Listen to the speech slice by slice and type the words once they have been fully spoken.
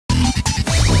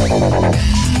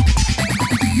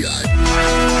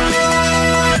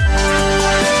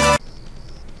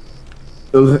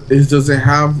Does it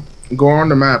have? Go on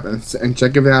the map and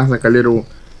check if it has like a little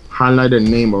highlighted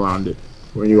name around it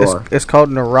where you are. It's called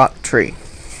Narok Tree.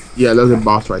 Yeah, there's a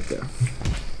boss right there.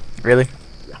 Really?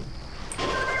 Yeah.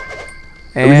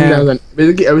 And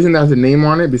Basically everything that has a name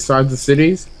on it besides the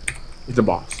cities is a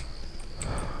boss.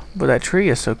 but that tree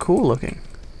is so cool looking.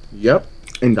 Yep,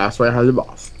 and that's why it has a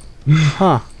boss.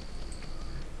 Huh.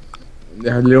 They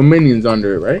have little minions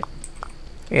under it, right?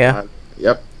 Yeah.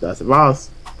 Yep, that's a boss.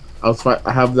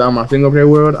 I have that on my single player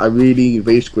world. I really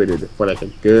rage quitted for like a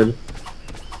good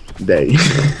day.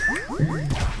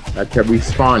 I kept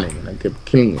respawning and I kept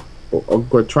killing it.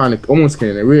 Or trying to almost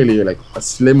killing it, really, like a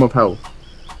slim of health.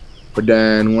 But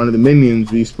then one of the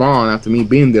minions respawned after me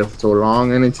being there for so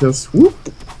long, and it just whoop,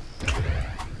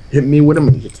 hit me with a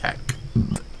mini attack.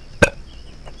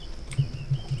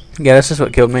 Yeah, that's just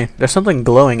what killed me. There's something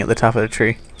glowing at the top of the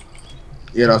tree.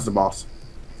 Yeah, that's the boss.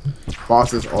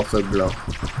 Bosses also glow.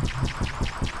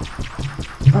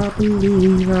 I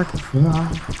believe I can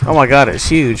fly. Oh my god, it's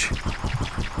huge.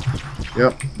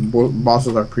 Yep,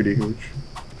 bosses are pretty huge.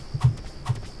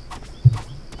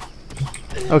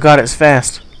 Oh god, it's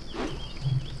fast.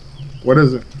 What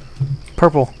is it?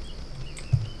 Purple.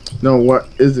 No, what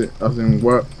is it? I was in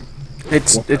what?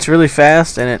 It's really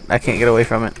fast and I can't get away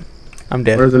from it. I'm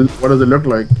dead. What does it look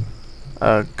like?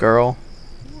 A girl.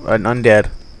 An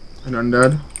undead. An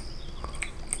undead?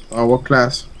 What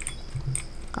class?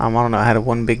 I don't know. I had a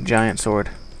one big giant sword.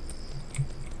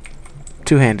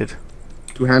 Two-handed.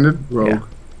 Two-handed? Rogue. Yeah.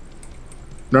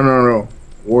 No.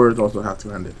 Warriors also have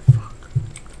two-handed. Fuck.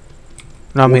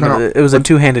 No, I mean it was a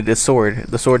two-handed sword.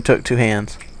 The sword took two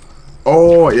hands.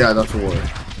 Oh yeah, that's a warrior.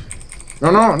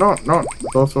 No.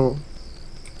 It's also.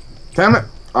 Damn it.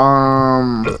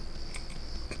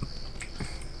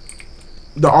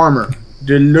 The armor.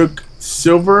 They look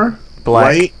silver,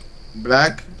 white,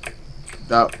 black.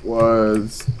 That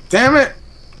was. Damn it.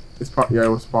 It was probably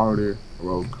a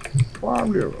rogue.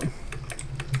 Probably a rogue.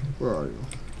 Where are you?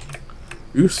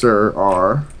 You, sir,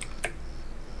 are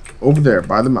over there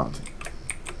by the mountain.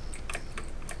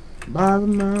 By the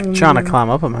mountain. Trying to climb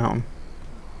up a mountain.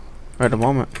 Right at the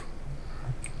moment.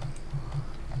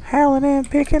 Howling and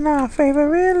picking our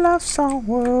favorite love song.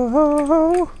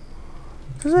 Whoa.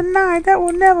 There's a night that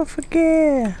we'll never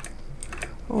forget.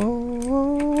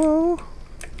 Whoa.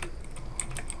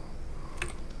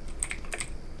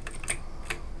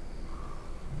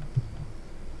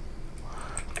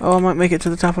 Oh, I might make it to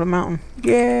the top of the mountain.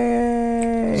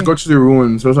 Yay! Let's go to the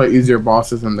ruins. Those are easier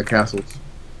bosses than the castles.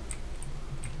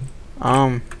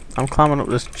 I'm climbing up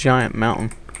this giant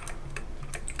mountain.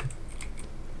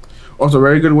 Also, a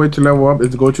very good way to level up is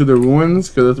to go to the ruins,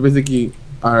 because it's basically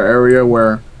our area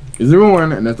where there's a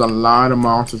ruin and there's a lot of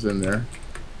monsters in there.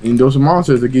 And those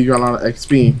monsters, they give you a lot of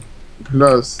XP.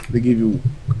 Plus, they give you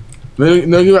a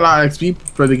lot of XP,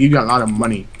 plus they give you a lot of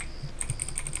money.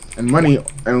 And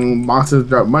monsters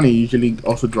drop money usually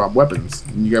also drop weapons.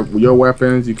 And you get your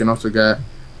weapons, you can also get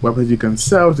weapons you can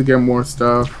sell to get more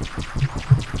stuff.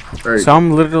 So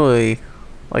I'm literally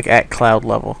like at cloud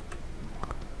level.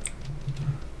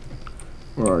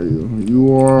 Where are you?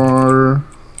 You are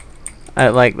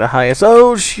at like the highest.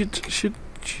 Oh shit.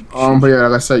 But yeah,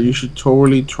 like I said, you should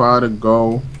totally try to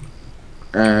go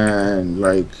and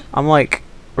like. I'm like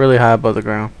really high above the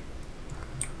ground.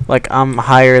 Like I'm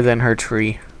higher than her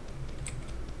tree.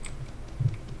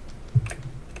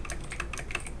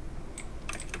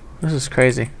 This is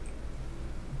crazy.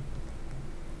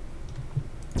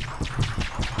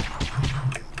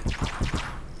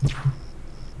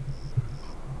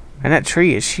 And that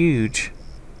tree is huge.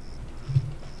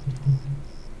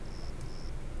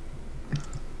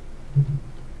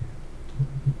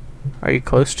 Are you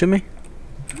close to me?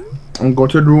 I'm go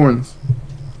to the ruins.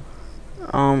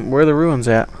 Where are the ruins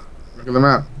at? Look at the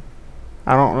map.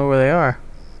 I don't know where they are.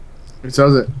 It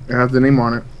says it. It has the name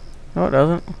on it. No, it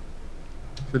doesn't.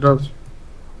 It does.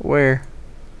 Where?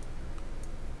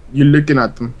 You're looking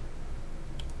at them.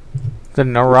 The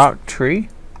Narok tree?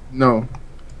 No.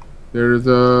 There's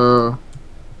a.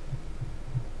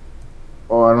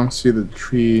 Oh, I don't see the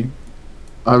tree.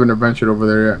 I haven't adventured over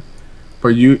there yet. But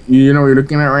you know what you're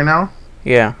looking at right now?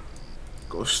 Yeah.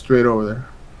 Go straight over there.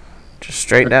 Just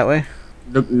straight that way?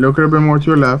 Look a little bit more to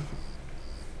your left.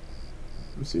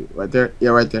 Let's see, right there.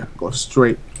 Yeah, right there. Go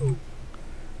straight.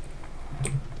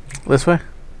 This way?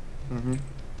 Mhm.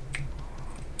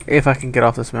 If I can get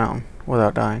off this mountain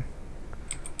without dying.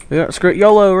 We got screw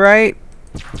YOLO, right?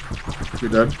 You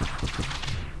dead?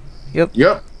 Yep.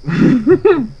 Yep.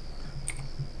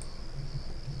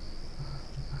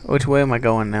 Which way am I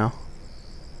going now?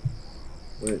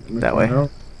 Wait, let me That find way.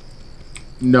 out.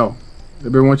 No.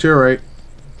 Everyone to your right.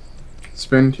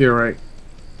 Spin to your right.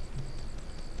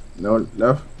 No,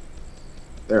 left.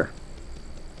 There.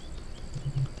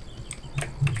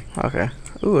 Okay.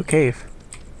 Ooh, a cave.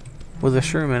 With a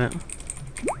shroom in it.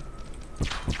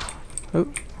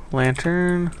 Ooh,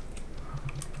 lantern.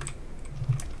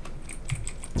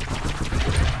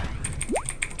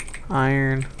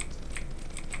 Iron.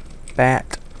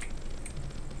 Bat.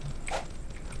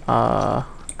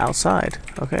 Outside.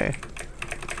 Okay.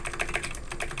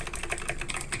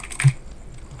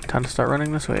 Time to start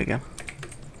running this way again.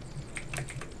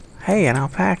 Hey, an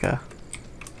alpaca.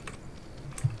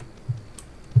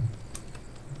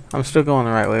 I'm still going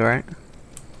the right way, right?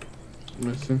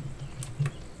 Missing.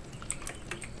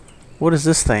 What is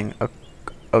this thing? A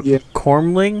Yeah.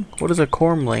 cormling? What is a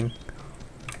cormling?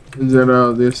 Is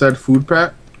it they said food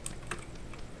pack?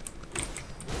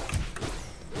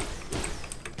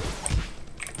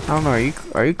 I don't know.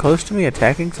 Are you close to me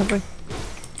attacking something?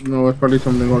 No, it's probably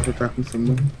something else attacking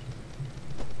someone.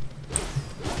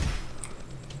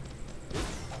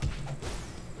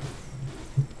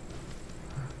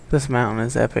 This mountain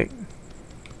is epic.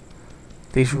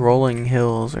 These rolling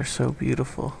hills are so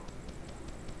beautiful.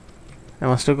 Am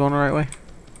I still going the right way?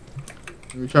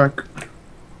 Let me check.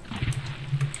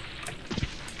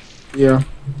 Yeah.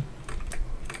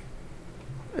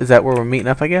 Is that where we're meeting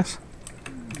up, I guess?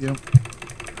 Yep.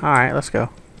 Alright, let's go.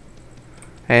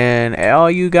 And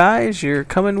all you guys, you're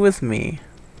coming with me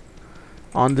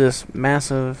on this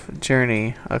massive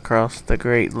journey across the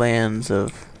great lands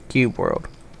of CubeWorld.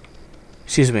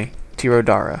 Excuse me,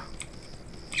 Tirodara.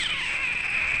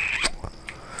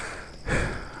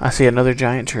 I see another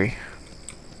giant tree.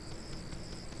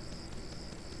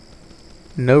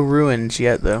 No ruins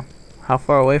yet, though. How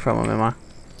far away from them am I?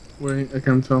 Wait, I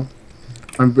can't tell.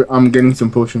 I'm getting some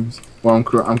potions. Well, I'm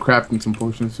crafting some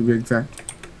potions to be exact.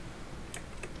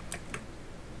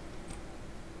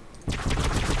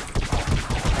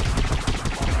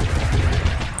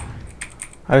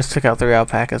 I just took out 3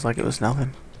 alpacas like it was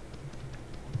nothing.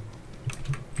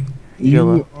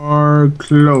 You are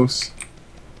close.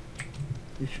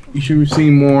 You should be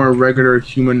seeing more regular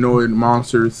humanoid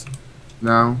monsters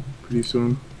now, pretty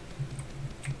soon.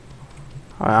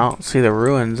 I don't see the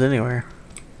ruins anywhere.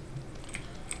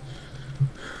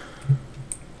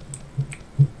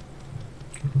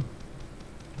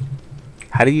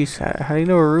 How do you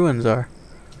know where ruins are?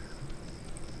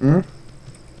 Hmm?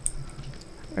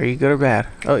 Are you good or bad?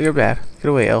 Oh, you're bad. Get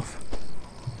away, elf.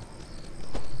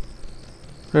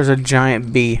 There's a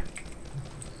giant bee.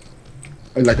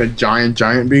 Like a giant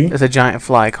bee? There's a giant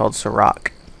fly called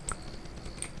Sirach.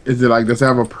 Is it like, does it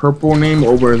have a purple name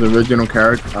over his original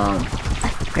character?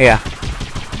 Yeah.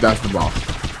 That's the boss.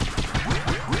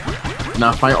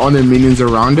 Now fight all the minions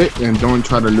around it and don't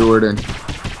try to lure it in.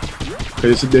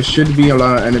 Cause there should be a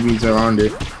lot of enemies around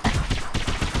it.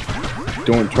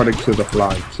 Don't try to kill the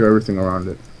fly. Kill everything around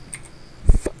it.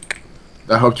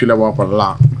 That helps you level up a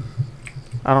lot.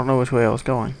 I don't know which way I was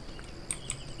going.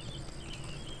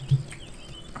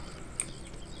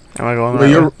 Am I going the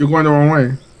right way? You're going the wrong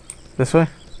way. This way?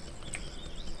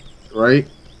 Right?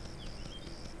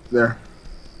 There.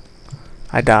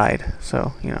 I died,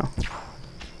 so, you know.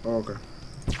 Oh, okay.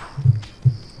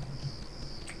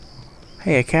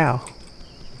 Hey, a cow.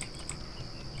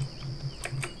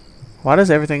 Why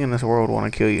does everything in this world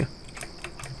want to kill you?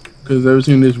 Because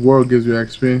everything in this world gives you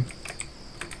XP.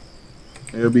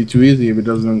 It'll be too easy if it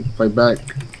doesn't fight back.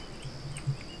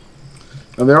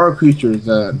 Now there are creatures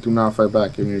that do not fight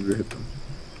back even if you hit them.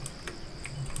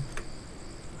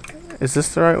 Is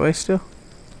this the right way still?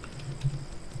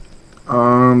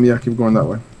 Yeah, keep going that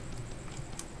way.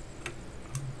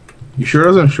 You sure it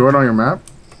doesn't show it on your map?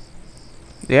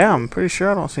 Yeah, I'm pretty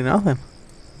sure I don't see nothing.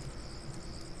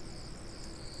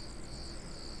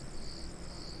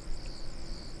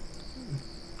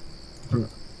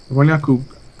 If only I could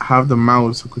have the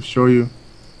mouse, I could show you.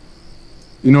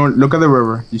 You know, look at the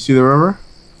river. You see the river?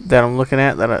 That I'm looking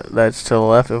at, that's to the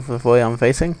left of the way I'm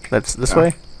facing? That's this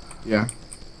way? Yeah.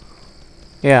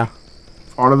 Yeah.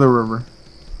 Follow the river.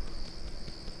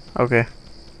 Okay.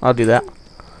 I'll do that.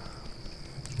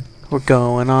 We're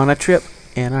going on a trip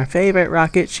in our favorite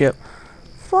rocket ship.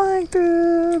 Flying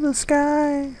through the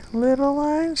sky, little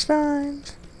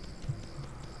Einsteins.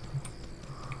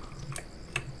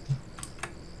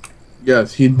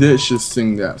 Yes, he did just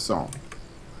sing that song.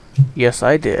 Yes,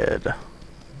 I did.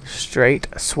 Straight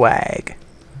swag.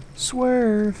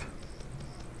 Swerve.